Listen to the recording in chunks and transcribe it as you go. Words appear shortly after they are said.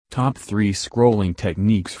Top 3 Scrolling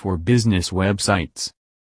Techniques for Business Websites.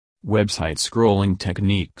 Website scrolling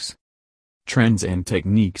techniques. Trends and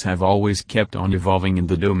techniques have always kept on evolving in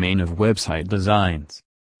the domain of website designs.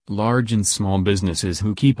 Large and small businesses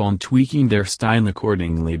who keep on tweaking their style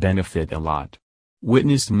accordingly benefit a lot.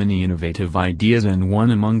 Witnessed many innovative ideas, and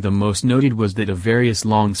one among the most noted was that of various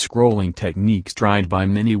long scrolling techniques tried by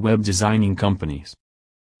many web designing companies.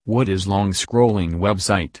 What is long scrolling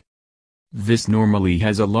website? This normally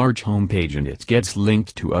has a large home page and it gets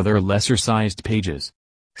linked to other lesser-sized pages.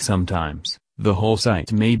 Sometimes, the whole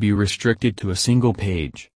site may be restricted to a single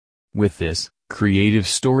page. With this, creative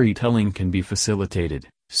storytelling can be facilitated,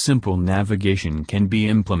 simple navigation can be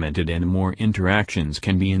implemented, and more interactions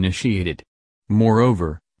can be initiated.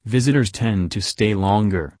 Moreover, visitors tend to stay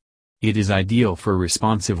longer. It is ideal for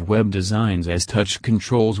responsive web designs as touch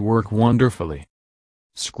controls work wonderfully.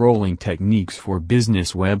 Scrolling techniques for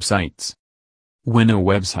business websites. When a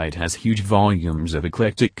website has huge volumes of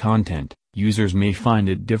eclectic content, users may find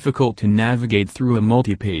it difficult to navigate through a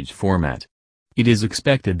multi-page format. It is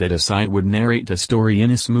expected that a site would narrate a story in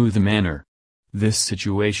a smooth manner. This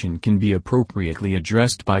situation can be appropriately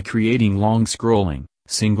addressed by creating long scrolling,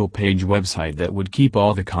 single-page website that would keep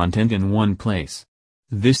all the content in one place.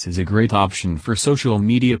 This is a great option for social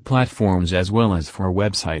media platforms as well as for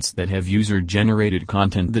websites that have user-generated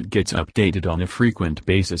content that gets updated on a frequent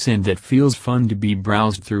basis and that feels fun to be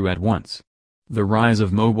browsed through at once. The rise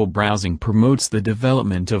of mobile browsing promotes the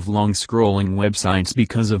development of long-scrolling websites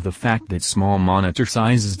because of the fact that small monitor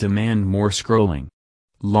sizes demand more scrolling.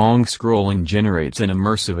 Long scrolling generates an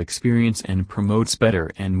immersive experience and promotes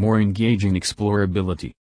better and more engaging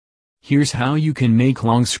explorability. Here's how you can make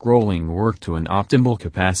long scrolling work to an optimal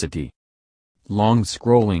capacity. Long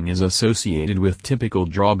scrolling is associated with typical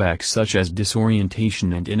drawbacks such as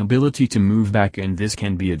disorientation and inability to move back, and this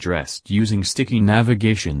can be addressed using sticky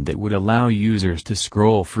navigation that would allow users to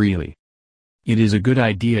scroll freely. It is a good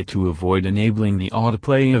idea to avoid enabling the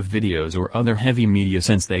autoplay of videos or other heavy media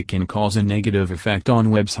since they can cause a negative effect on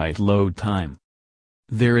website load time.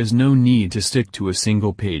 There is no need to stick to a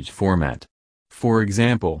single page format. For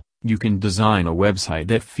example, you can design a website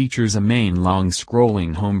that features a main long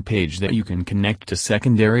scrolling home page that you can connect to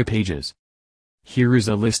secondary pages. Here is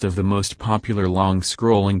a list of the most popular long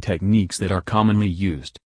scrolling techniques that are commonly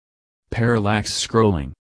used. Parallax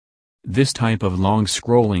scrolling. This type of long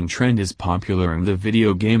scrolling trend is popular in the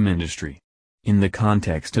video game industry. In the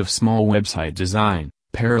context of small website design,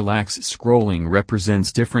 parallax scrolling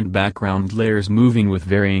represents different background layers moving with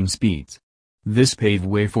varying speeds. This paves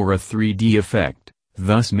way for a 3D effect,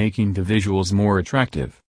 thus making the visuals more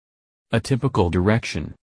attractive. A typical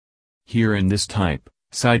direction. Here in this type,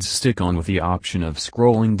 sites stick on with the option of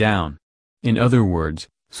scrolling down. In other words,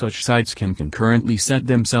 such sites can concurrently set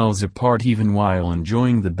themselves apart even while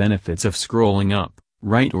enjoying the benefits of scrolling up,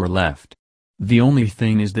 right or left. The only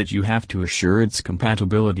thing is that you have to assure its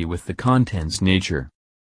compatibility with the content's nature.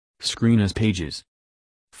 Screen as pages.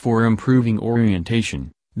 For improving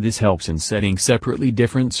orientation, this helps in setting separately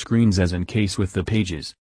different screens as in case with the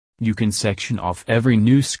pages. You can section off every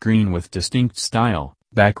new screen with distinct style,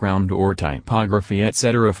 background or typography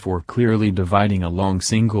etc. for clearly dividing a long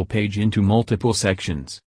single page into multiple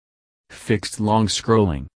sections. Fixed long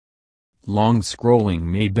scrolling. Long scrolling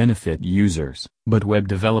may benefit users, but web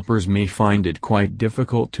developers may find it quite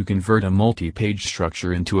difficult to convert a multi-page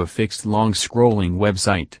structure into a fixed long scrolling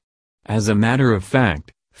website. As a matter of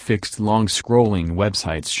fact, fixed long scrolling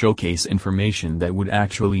websites showcase information that would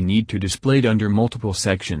actually need to be displayed under multiple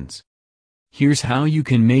sections. Here's how you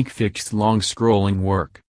can make fixed long scrolling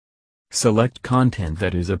work. Select content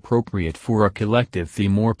that is appropriate for a collective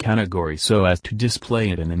theme or category so as to display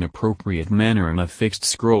it in an appropriate manner in a fixed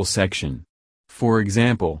scroll section. For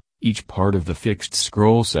example, each part of the fixed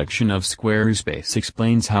scroll section of Squarespace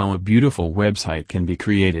explains how a beautiful website can be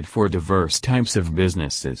created for diverse types of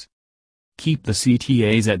businesses. Keep the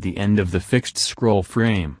CTAs at the end of the fixed scroll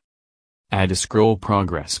frame. Add a scroll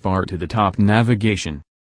progress bar to the top navigation.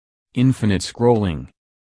 Infinite scrolling.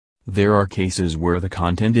 There are cases where the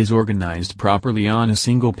content is organized properly on a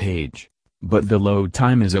single page, but the load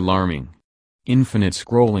time is alarming. Infinite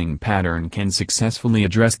scrolling pattern can successfully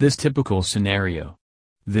address this typical scenario.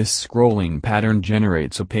 This scrolling pattern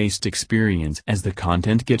generates a paced experience as the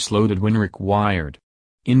content gets loaded when required.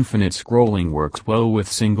 Infinite scrolling works well with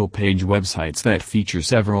single-page websites that feature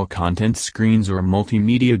several content screens or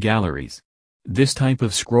multimedia galleries. This type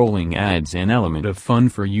of scrolling adds an element of fun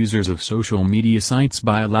for users of social media sites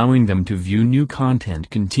by allowing them to view new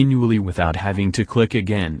content continually without having to click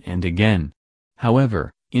again and again.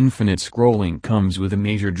 However, infinite scrolling comes with a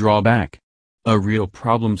major drawback. A real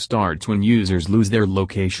problem starts when users lose their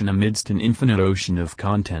location amidst an infinite ocean of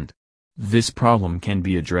content. This problem can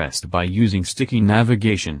be addressed by using sticky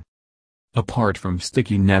navigation. Apart from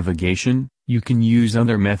sticky navigation, you can use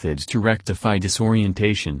other methods to rectify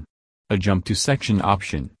disorientation. A jump to section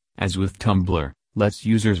option, as with Tumblr, lets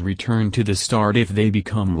users return to the start if they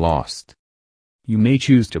become lost. You may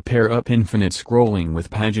choose to pair up infinite scrolling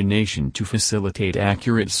with pagination to facilitate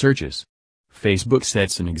accurate searches. Facebook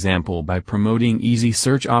sets an example by promoting easy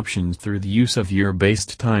search options through the use of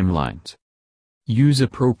year-based timelines. Use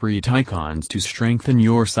appropriate icons to strengthen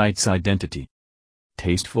your site's identity.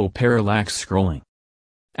 Tasteful parallax scrolling.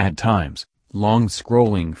 At times, long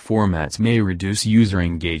scrolling formats may reduce user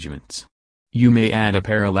engagements. You may add a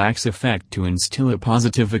parallax effect to instill a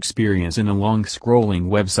positive experience in a long scrolling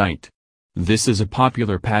website. This is a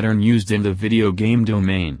popular pattern used in the video game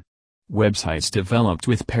domain. Websites developed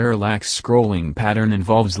with parallax scrolling pattern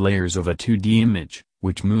involves layers of a 2D image,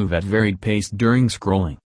 which move at varied pace during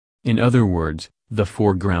scrolling. In other words, the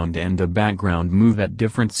foreground and the background move at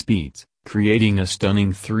different speeds, creating a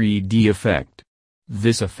stunning 3D effect.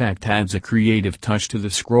 This effect adds a creative touch to the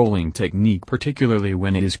scrolling technique, particularly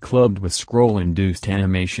when it is clubbed with scroll-induced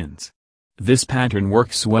animations. This pattern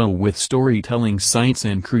works well with storytelling sites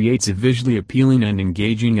and creates a visually appealing and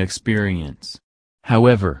engaging experience.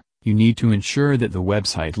 However, you need to ensure that the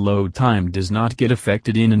website load time does not get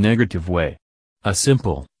affected in a negative way. A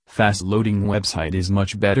simple, fast-loading website is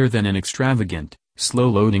much better than an extravagant,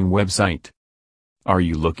 slow-loading website. Are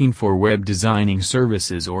you looking for web designing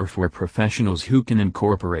services or for professionals who can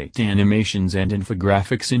incorporate animations and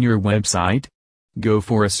infographics in your website? Go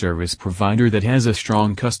for a service provider that has a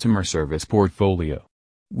strong customer service portfolio.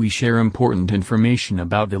 We share important information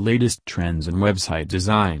about the latest trends in website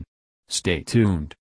design. Stay tuned.